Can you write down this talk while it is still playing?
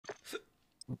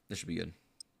This should be good.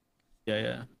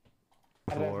 Yeah.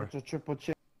 It's a triple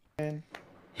chin.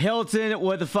 Hilton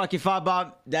with the fucking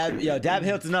 5-bomb. Dab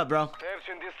Hilton up, bro.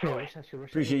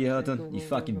 Appreciate you, Hilton. You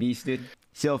fucking beast, dude.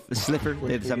 Self Slipper,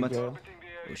 did so much. Oh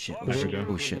shit, oh shit,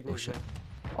 oh shit, oh shit.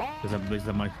 There's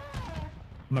that mic. Oh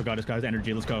my god, this guy's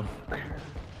energy. Let's go.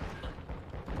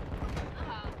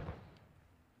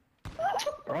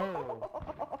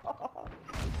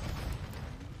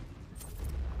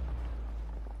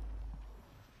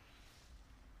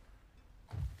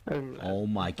 Oh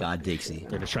my god, Dixie.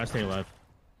 Yeah, just try to stay alive.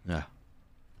 Yeah.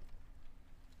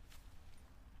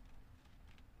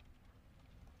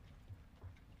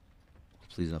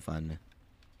 Please don't find me.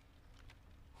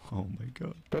 Oh my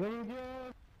god.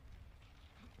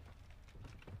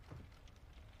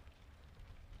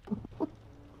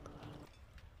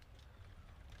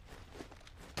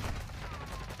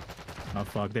 Oh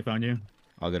fuck, they found you.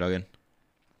 All good, all good.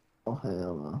 Oh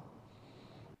hell no.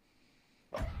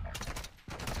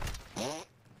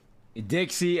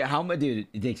 Dixie, how much, dude?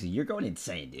 Dixie, you're going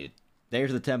insane, dude.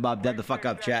 There's the 10 bob. Dead the fuck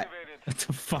up, chat. What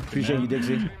the fuck? Appreciate you,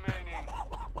 Dixie.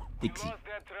 Dixie.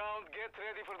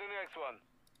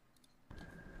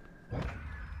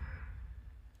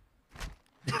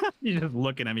 You're just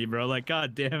looking at me, bro. Like,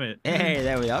 god damn it. Hey,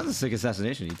 there we go. That was a sick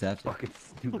assassination. You tapped it. Fucking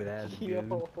stupid ass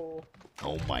dude.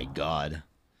 Oh my god.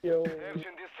 Yo. Oh,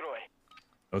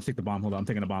 let's take the bomb. Hold on, I'm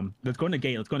taking the bomb. Let's go in the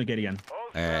gate. Let's go in the gate again.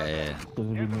 Yeah.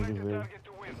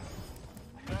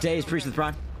 Days, Priest of the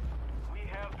Prime.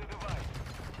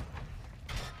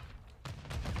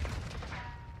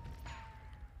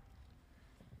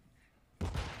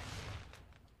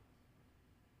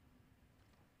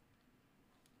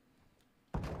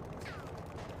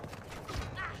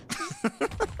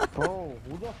 Bro,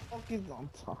 who the fuck is on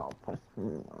top of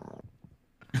me?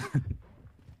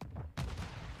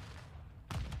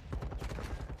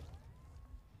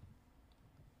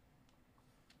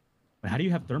 How do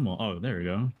you have thermal? Oh, there we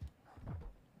go.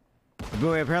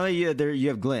 Boy, apparently you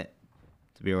have glint.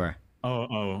 To be aware.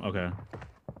 Oh, okay.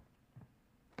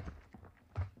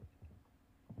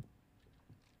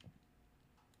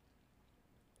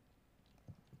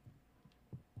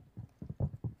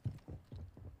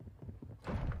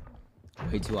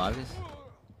 Way too obvious?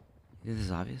 You think this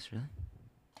is obvious, really?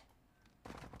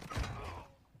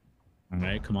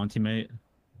 Alright, come on, teammate.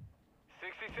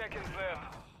 60 seconds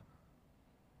left.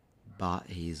 Bot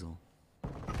Hazel.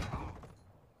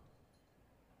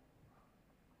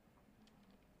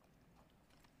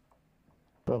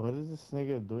 Bro, what is this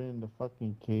nigga doing in the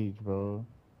fucking cage, bro?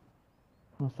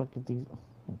 What fucking things?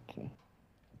 Okay.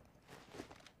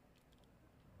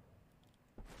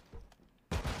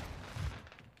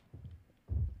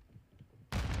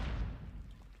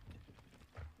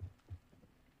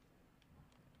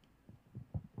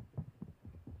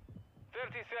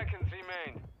 Seconds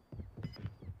remain.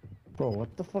 Bro,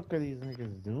 what the fuck are these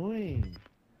niggas doing?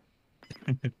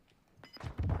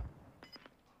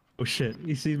 Oh shit,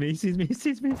 he sees me, he sees me, he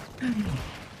sees me. You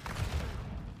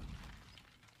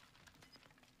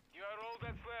are all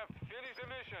that's left. Finish the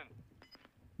mission.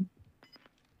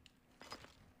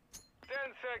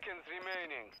 10 seconds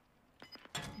remaining.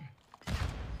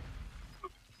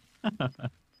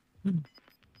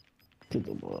 To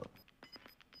the blood.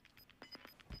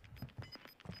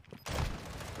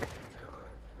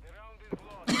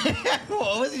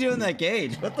 What was he doing in that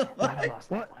cage? What the fuck?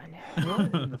 What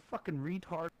in the fucking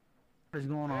retard is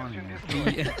going on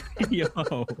here? Yo.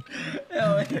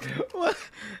 What?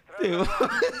 Dude,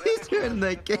 what is he doing in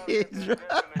that cage,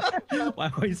 bro?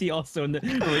 Why was he also in the...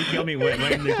 Oh, he got me wet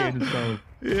right in the cage himself.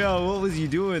 Yeah, what was he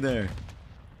doing there?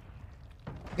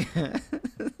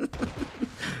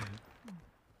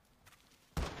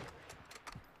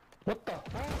 What the fuck?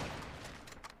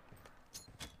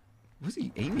 What's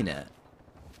he aiming at?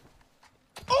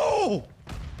 Oh!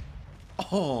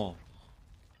 Oh!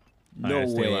 No Alright,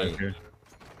 stay way. alive here.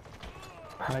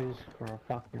 I just for a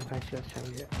fucking I should show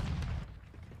you.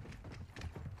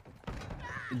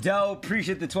 Doe,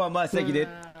 appreciate the 12 months. Thank you, dude.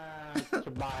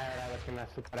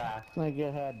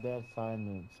 Nigga had dead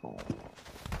silence.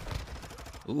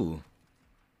 Ooh.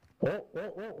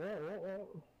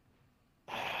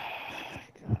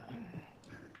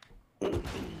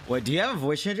 Wait, do you have a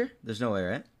voice changer? There's no way,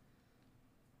 right?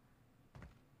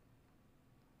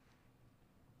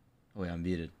 Oh, wait, I'm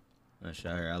muted. Oh,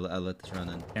 shit, here, I'll let this run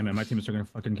then. Damn it, my teammates are gonna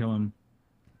fucking kill him.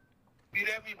 Beat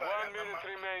everybody. 1 minute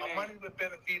remaining. My money would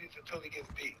benefit it until he gets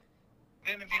beat.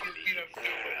 Then if he gets beat up,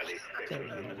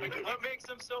 what makes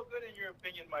him so good in your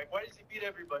opinion, Mike? Why does he beat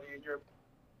everybody in your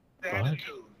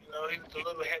attitude? You know, he was a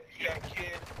little heavy fat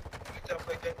kid. stuff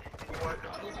like that. And you want to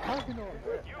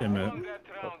Damn it. Won that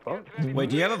round. Get ready Wait,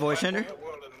 do you have a voice changer? the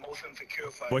world of the most insecure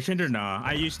fight. Voice changer? Nah,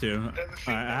 I used to.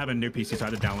 I have a new PC, so I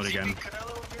had to download it again.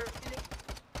 Canelo here?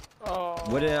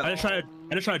 What? I just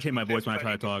try to change my voice when I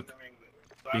try to talk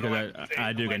because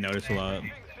I do get noticed a lot.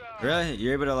 Really?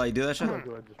 You're able to like do that shit? Go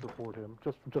ahead, just report him.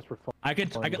 Just for fun. I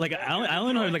could like I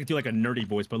only know how to like do like a nerdy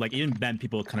voice, but like even then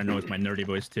people kind of notice my nerdy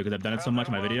voice too because I've done it so much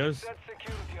in my videos. Set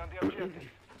security on the objective.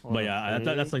 But yeah,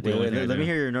 that's like the Wait, only wait, thing I let me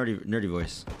do. hear your nerdy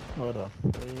voice. Hold up.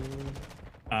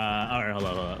 All right, hold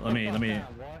on. Let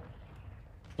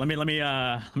me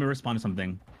respond to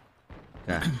something.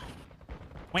 Yeah.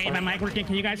 Wait, is my mic working?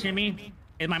 Can you guys hear me?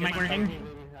 Is my mic working?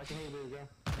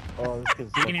 Oh, this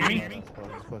kid's You can hear me?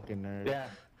 fucking nerd. Yeah.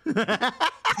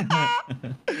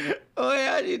 Oh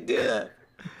yeah, how do you do that?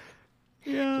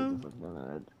 Yeah.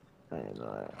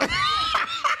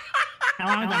 How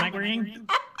long is my mic working?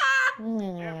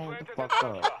 Get the fuck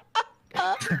up.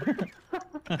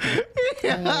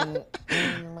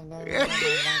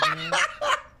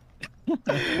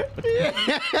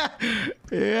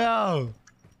 Yo.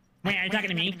 Wait, are you talking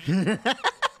to me?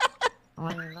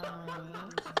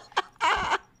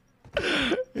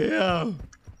 Yo.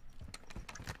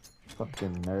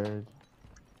 Fucking nerd.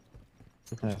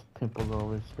 He has pimples all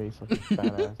over his face like a fat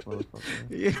ass motherfucker.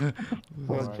 Yeah.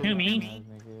 Who, me?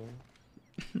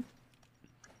 Nigga.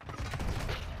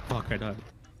 Fuck, I died.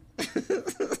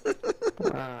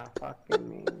 Fucking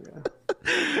me.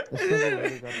 This nigga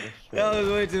really got this shit. That was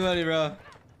way too funny, bro.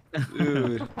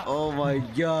 Dude. Oh my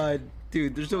god.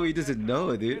 Dude, there's no way he doesn't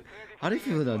know, dude. How do you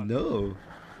feel not know?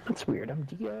 It's weird. I'm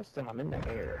DS and I'm in the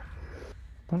air.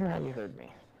 Wonder how you heard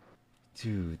me.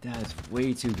 Dude, that's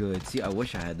way too good. See, I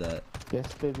wish I had that.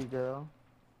 Yes, baby girl.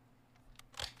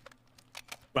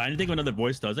 But I didn't think of another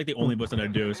voice though. It's like the only voice that I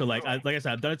do. So like I said,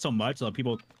 I've done it so much, so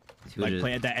people like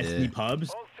play at the SD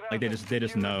pubs. Like they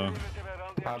just know.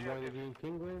 I'm going to be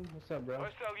Penguin. What's up, bro?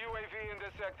 Hostile UAV in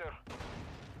the sector.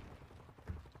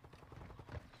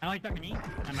 I like talking to me.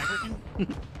 Am I working?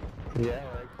 Yeah,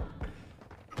 like.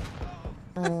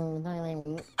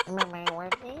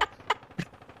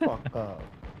 Fuck up.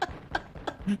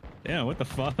 Yeah, what the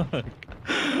fuck?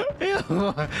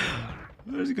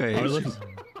 Where's the guy? Oh, look.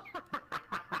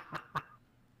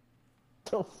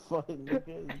 The fuck,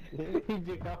 nigga? He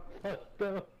just got fucked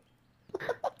up.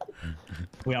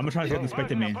 Wait, I'm gonna try to get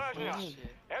inspected me.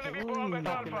 Enemy bomb at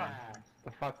Alpha.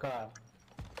 The fuck up.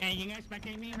 Hey, you guys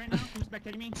spectating me right now? You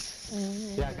spectating me?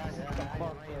 Yeah, guys,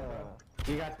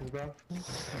 you got this, bro.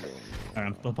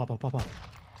 Alright, pop.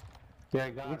 Yeah, I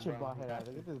got Get your bro. bot head out.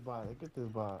 Look at this bot. Look at this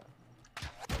bot.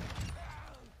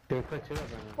 They put you up,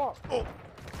 man.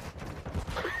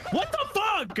 What the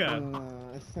fuck?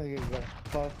 This nigga got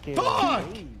fucking. Fuck!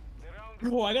 AIDS.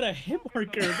 Bro, I got a hit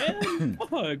marker, man.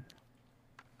 Fuck.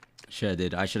 Shit,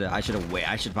 dude. I should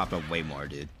have popped up way more,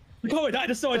 dude. Oh, I died.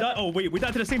 I died. Oh wait, we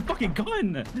died to the same fucking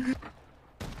gun.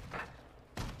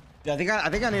 Yeah, I think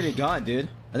I need a gun, dude.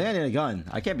 I think I need a gun.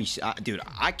 I can't be, dude.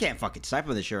 I can't fucking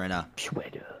sniper this shit right now.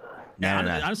 No.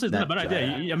 Honestly, it's not a bad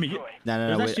idea. I mean,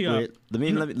 No. there's Wait, actually wait. Let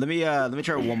me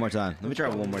try it one more time.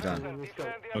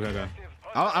 okay.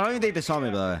 I don't even think they saw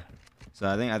me, by the way. So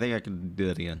I think I can do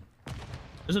that again.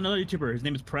 There's another YouTuber. His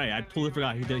name is Prey. I totally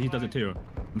forgot. He does it too.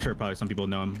 I'm sure probably some people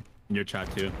know him in your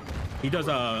chat too. He does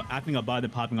acting a bot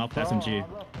and popping off the SMG.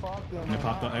 And it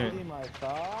popped up.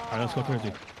 Alright, let's go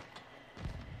crazy.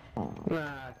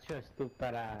 Nah, just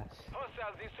stupid ass.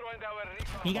 Hostiles destroying our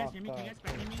recon. Can you guys hear me? Can you guys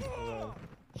spectate me?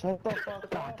 Shut the fuck up,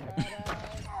 God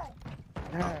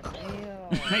damn.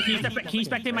 Hey, can you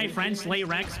spectate my friend Slay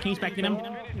Rex? Can you spectate him?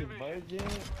 You virgin.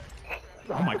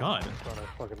 Oh my god.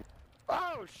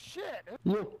 Oh shit!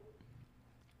 You.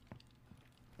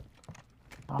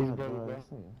 Oh, He's bro, very bad. this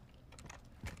nigga.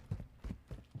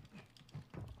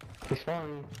 He's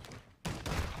falling.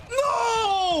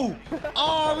 No!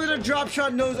 Oh, I'm gonna drop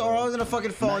shot nose, or I was gonna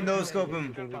fucking fall and no scope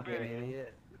him.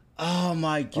 Oh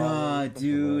my god,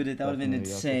 dude, that would have been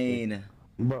insane.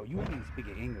 Bro, you ain't even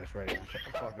speaking English right now. Shut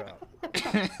the fuck up.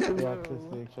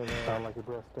 Sound like a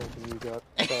breath station you got.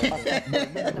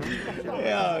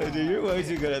 Yeah, dude, you're way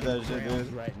too good at that shit,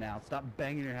 dude. Right now, stop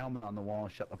banging your helmet on the wall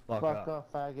and shut the fuck Fuck up.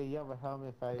 off, faggot. You have a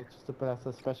helmet, faggot. Stupid ass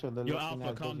special. Yo,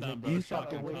 Alpha, calm down, bro. You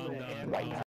Fucking fucking calm wait down, for bro. the